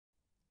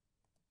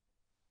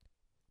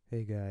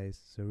Hey guys,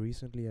 so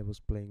recently I was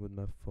playing with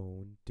my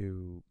phone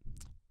to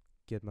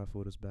get my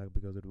photos back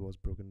because it was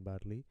broken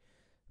badly.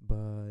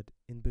 But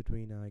in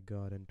between, I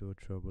got into a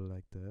trouble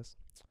like this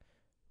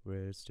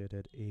where it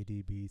stated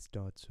ADB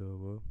start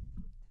server,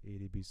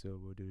 ADB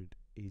server did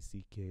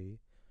ACK,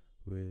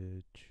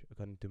 which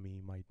according to me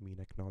might mean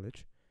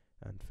acknowledge,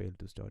 and failed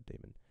to start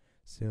Daemon.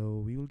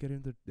 So we will get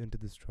into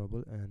this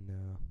trouble and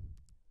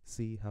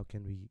see how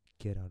can we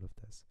get out of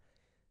this.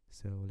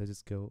 So let's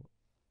just go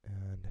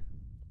and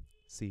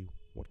see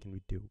what can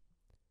we do.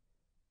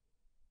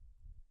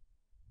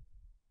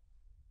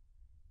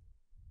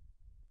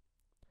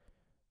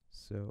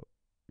 So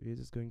we're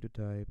just going to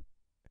type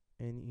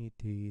netstat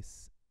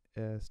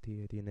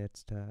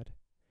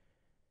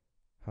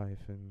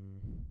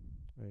hyphen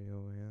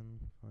ion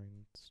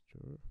find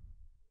store.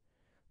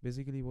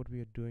 Basically, what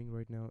we are doing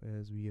right now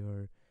is we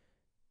are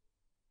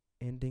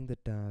ending the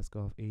task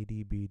of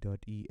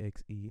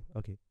adb.exe.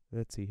 Okay,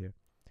 let's see here.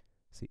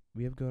 See,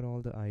 we have got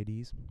all the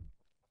IDs.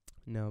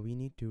 Now we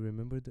need to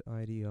remember the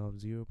ID of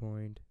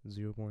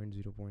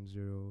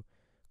 0.0.0.0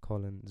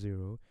 colon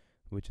 0,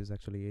 which is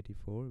actually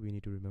 84. We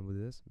need to remember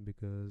this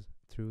because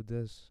through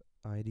this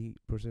ID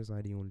process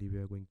ID only we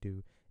are going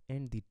to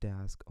end the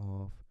task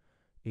of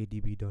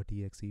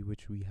adb.exe,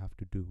 which we have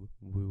to do,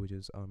 which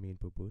is our main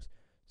purpose.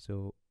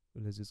 So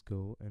let's just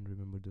go and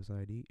remember this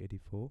ID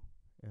 84,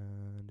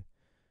 and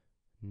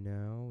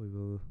now we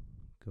will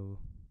go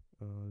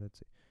let's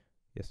see,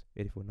 yes,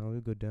 84. Now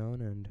we'll go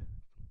down and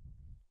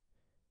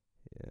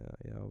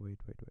wait,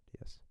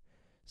 yes.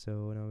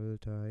 So now we'll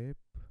type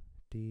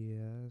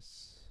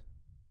ts,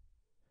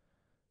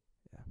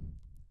 yeah,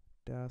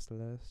 task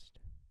list,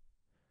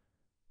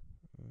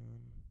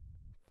 um,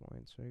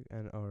 points, right,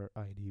 and our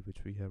ID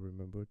which we have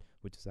remembered,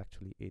 which is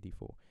actually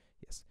 84.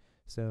 Yes.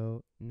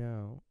 So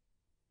now,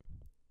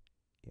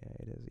 yeah,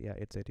 it is, yeah,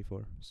 it's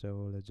 84.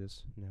 So let's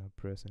just now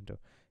press enter.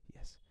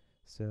 Yes.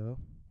 So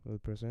we'll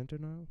press enter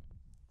now.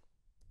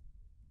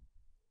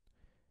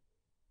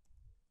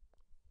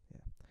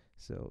 Yeah.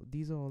 So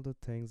these are all the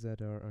things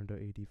that are under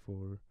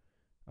 84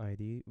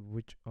 ID,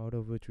 which out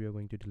of which we are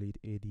going to delete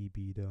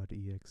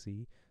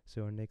adb.exe.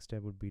 So our next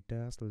step would be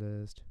task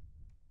list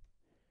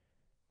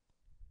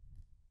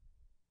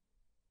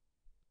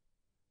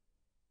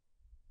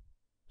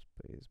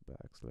space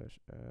backslash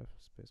f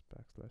space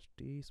backslash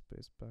t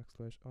space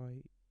backslash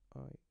I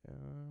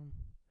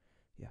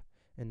yeah,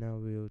 and now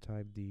we'll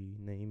type the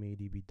name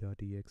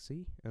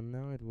adb.exe, and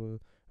now it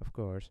will of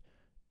course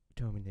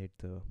terminate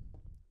the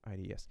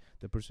ID. Yes,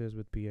 the process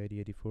with PID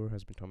 84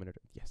 has been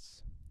terminated.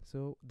 Yes.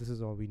 So this is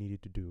all we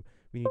needed to do.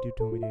 We need to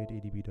terminate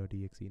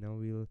adb.exe. Now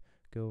we'll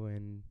go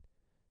and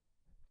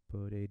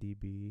put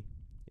adb.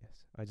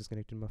 Yes, I just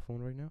connected my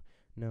phone right now.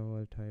 Now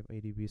I'll type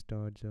adb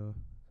start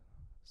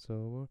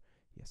server.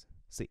 Yes.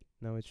 See,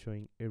 now it's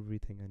showing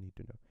everything I need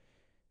to know.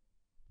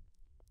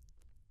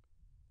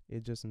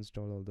 It just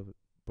install all the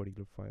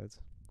particular files.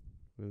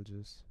 We'll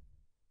just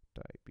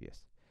type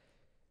yes.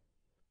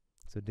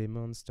 So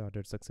Daemon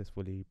started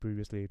successfully.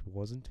 Previously it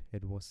wasn't.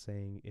 It was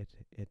saying it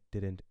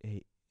didn't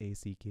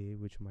ACK,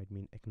 which might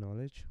mean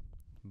acknowledge.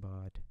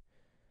 But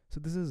so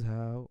this is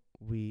how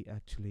we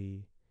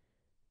actually,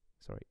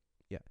 sorry,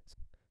 yeah.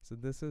 So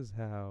this is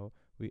how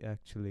we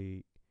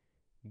actually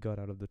got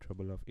out of the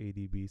trouble of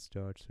ADB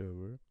start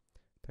server.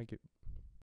 Thank you.